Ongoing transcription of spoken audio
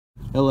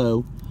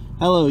Hello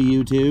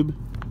YouTube.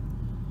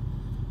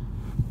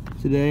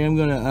 Today I'm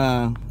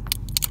gonna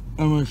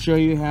show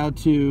you how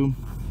to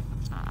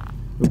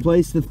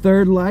replace the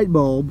third light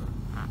bulb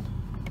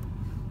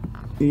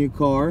in your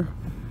car.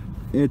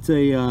 It's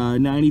a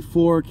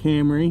 94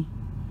 Camry.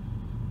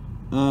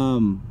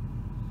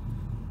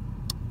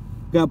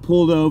 Got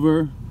pulled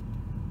over,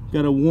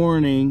 got a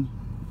warning,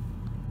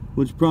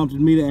 which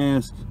prompted me to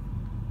ask,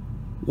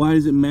 why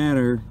does it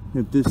matter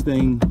if this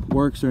thing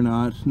works or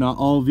not? Not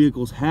all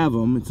vehicles have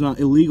them. It's not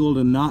illegal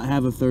to not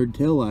have a third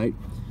taillight.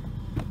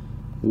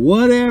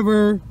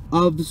 Whatever,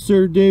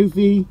 Officer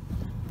Doofy.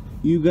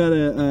 You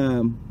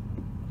gotta,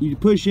 you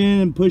push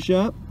in and push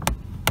up,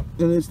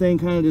 and this thing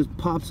kind of just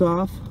pops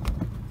off.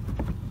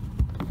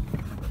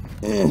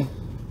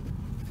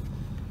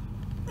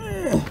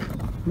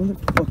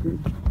 Motherfucker,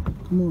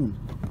 come on.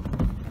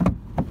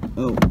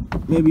 Oh,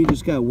 maybe you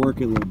just gotta work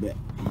it a little bit.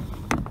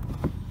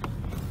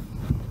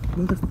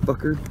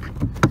 Motherfucker.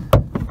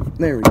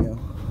 There we go.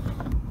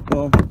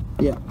 Well,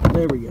 yeah,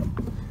 there we go.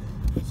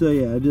 So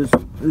yeah,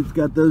 it's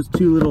got those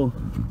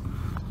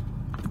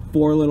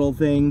four little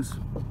things.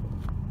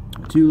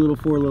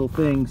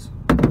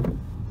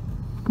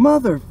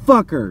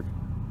 Motherfucker!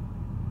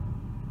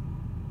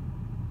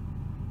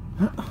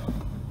 I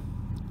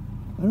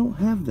don't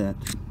have that.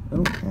 I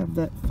don't have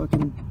that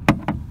fucking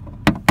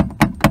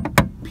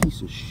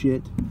piece of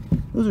shit.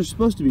 Those are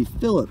supposed to be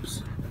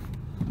Phillips.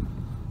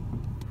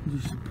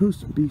 Those are supposed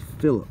to be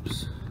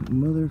Phillips.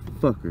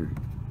 Motherfucker.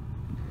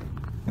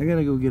 I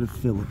gotta go get a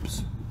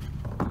Phillips.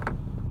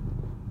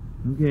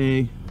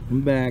 Okay,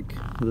 I'm back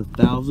with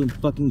 1,000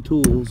 fucking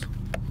tools.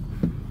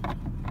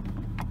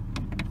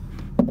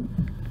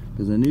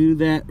 Because I knew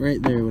that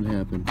right there would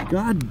happen.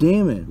 God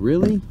damn it,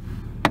 really?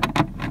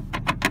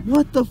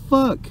 What the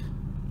fuck?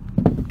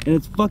 And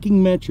it's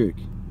fucking metric.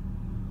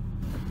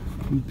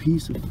 You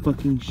piece of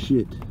fucking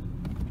shit.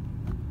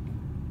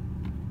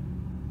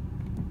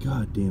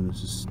 God damn,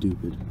 this is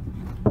stupid.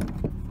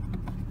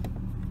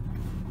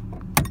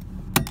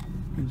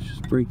 Let's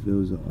just break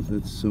those off.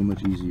 That's so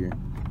much easier.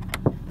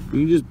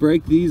 You can just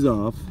break these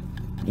off,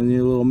 and the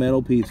little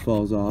metal piece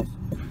falls off.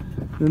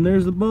 And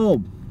there's the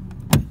bulb.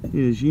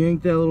 You just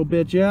yank that little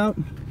bitch out.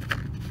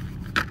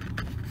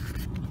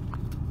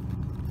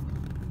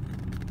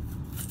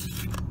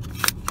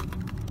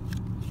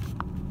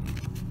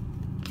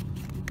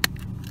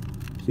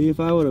 See, if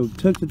I would have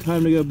took the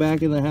time to go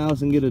back in the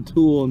house and get a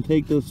tool and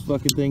take those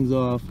fucking things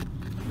off,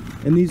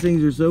 and these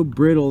things are so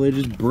brittle they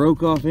just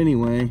broke off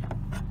anyway.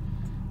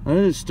 I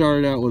just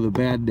started out with a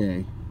bad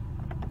day.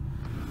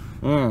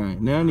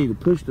 Alright, now I need to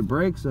push the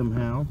brake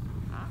somehow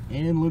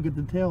and look at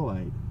the tail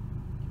light.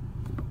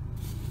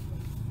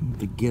 I have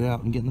to get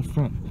out and get in the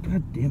front.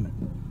 God damn it.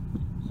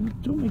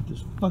 Don't make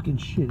this fucking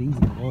shit easy.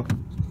 Oh, it's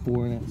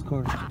 4.5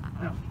 cars.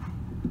 Ow.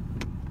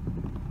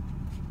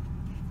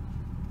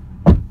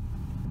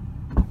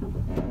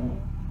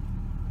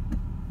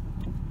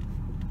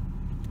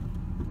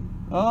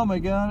 Oh my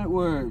god, it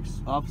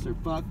works. Officer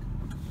fuck.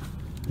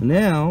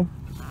 Now,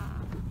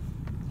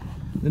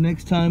 the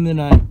next time that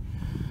I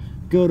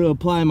go to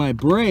apply my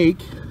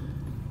brake,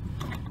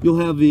 you'll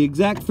have the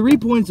exact 3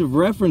 points of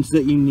reference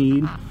that you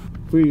need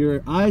for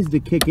your eyes to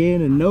kick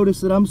in and notice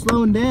that I'm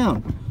slowing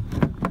down.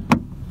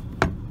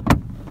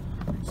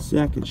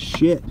 Sack of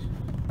shit.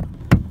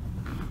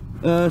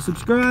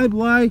 Subscribe,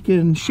 like,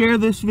 and share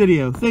this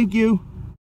video. Thank you.